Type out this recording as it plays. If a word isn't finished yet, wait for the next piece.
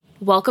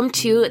Welcome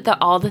to the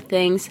All the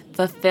Things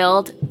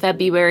Fulfilled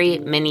February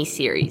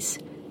mini-series.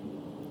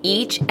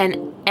 Each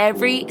and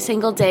every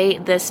single day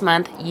this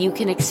month, you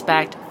can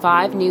expect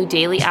 5 new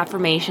daily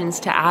affirmations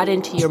to add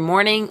into your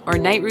morning or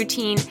night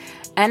routine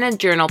and a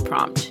journal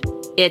prompt.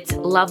 It's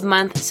Love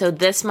Month, so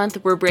this month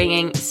we're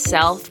bringing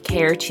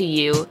self-care to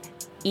you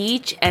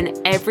each and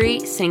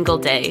every single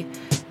day.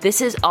 This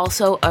is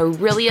also a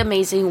really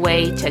amazing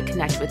way to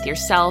connect with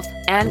yourself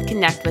and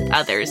connect with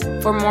others.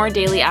 For more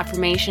daily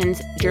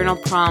affirmations, journal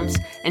prompts,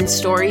 and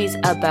stories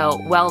about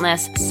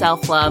wellness,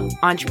 self-love,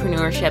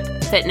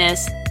 entrepreneurship,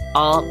 fitness,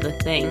 all the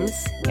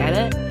things. Get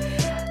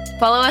it?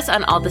 Follow us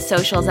on all the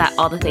socials at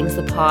All the Things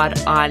The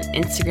Pod on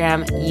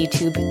Instagram,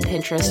 YouTube,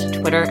 Pinterest,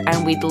 Twitter,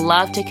 and we'd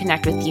love to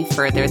connect with you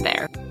further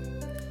there.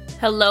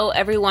 Hello,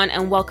 everyone,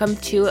 and welcome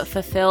to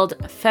Fulfilled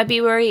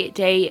February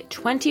Day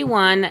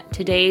 21.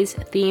 Today's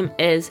theme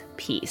is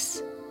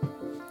peace.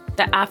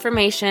 The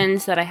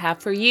affirmations that I have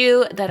for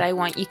you that I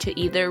want you to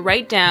either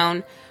write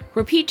down,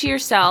 repeat to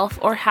yourself,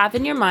 or have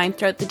in your mind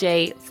throughout the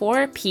day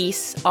for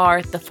peace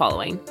are the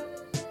following.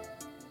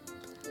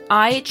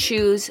 I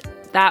choose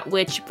that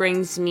which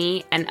brings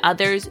me and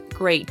others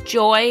great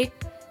joy,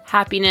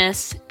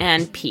 happiness,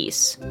 and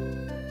peace.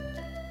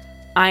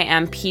 I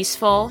am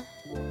peaceful.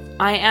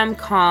 I am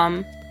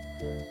calm,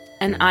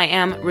 and I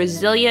am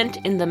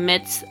resilient in the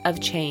midst of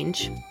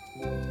change.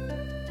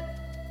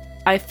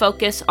 I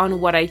focus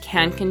on what I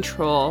can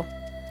control.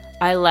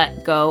 I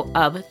let go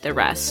of the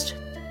rest.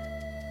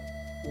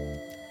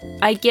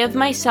 I give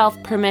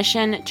myself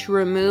permission to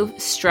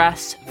remove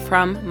stress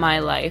from my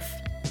life.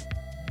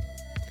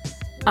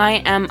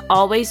 I am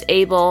always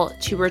able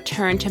to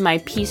return to my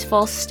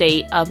peaceful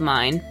state of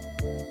mind.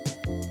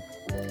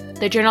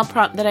 The journal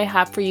prompt that I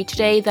have for you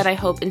today that I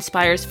hope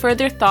inspires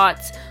further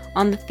thoughts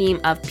on the theme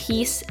of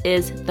peace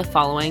is the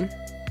following.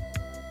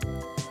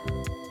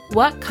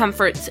 What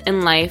comforts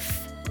in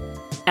life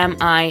am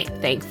I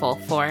thankful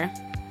for?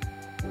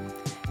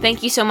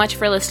 Thank you so much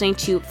for listening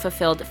to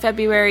Fulfilled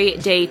February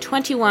Day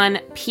 21,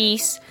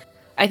 Peace.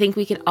 I think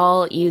we could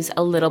all use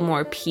a little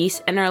more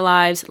peace in our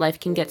lives. Life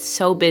can get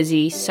so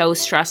busy, so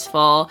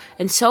stressful,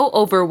 and so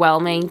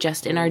overwhelming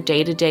just in our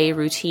day-to-day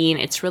routine.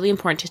 It's really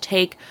important to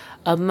take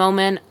a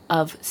moment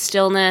of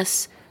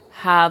stillness,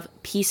 have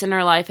peace in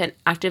our life, and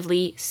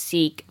actively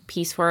seek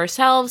peace for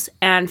ourselves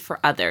and for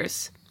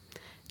others.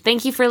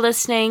 Thank you for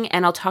listening,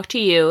 and I'll talk to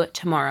you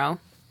tomorrow.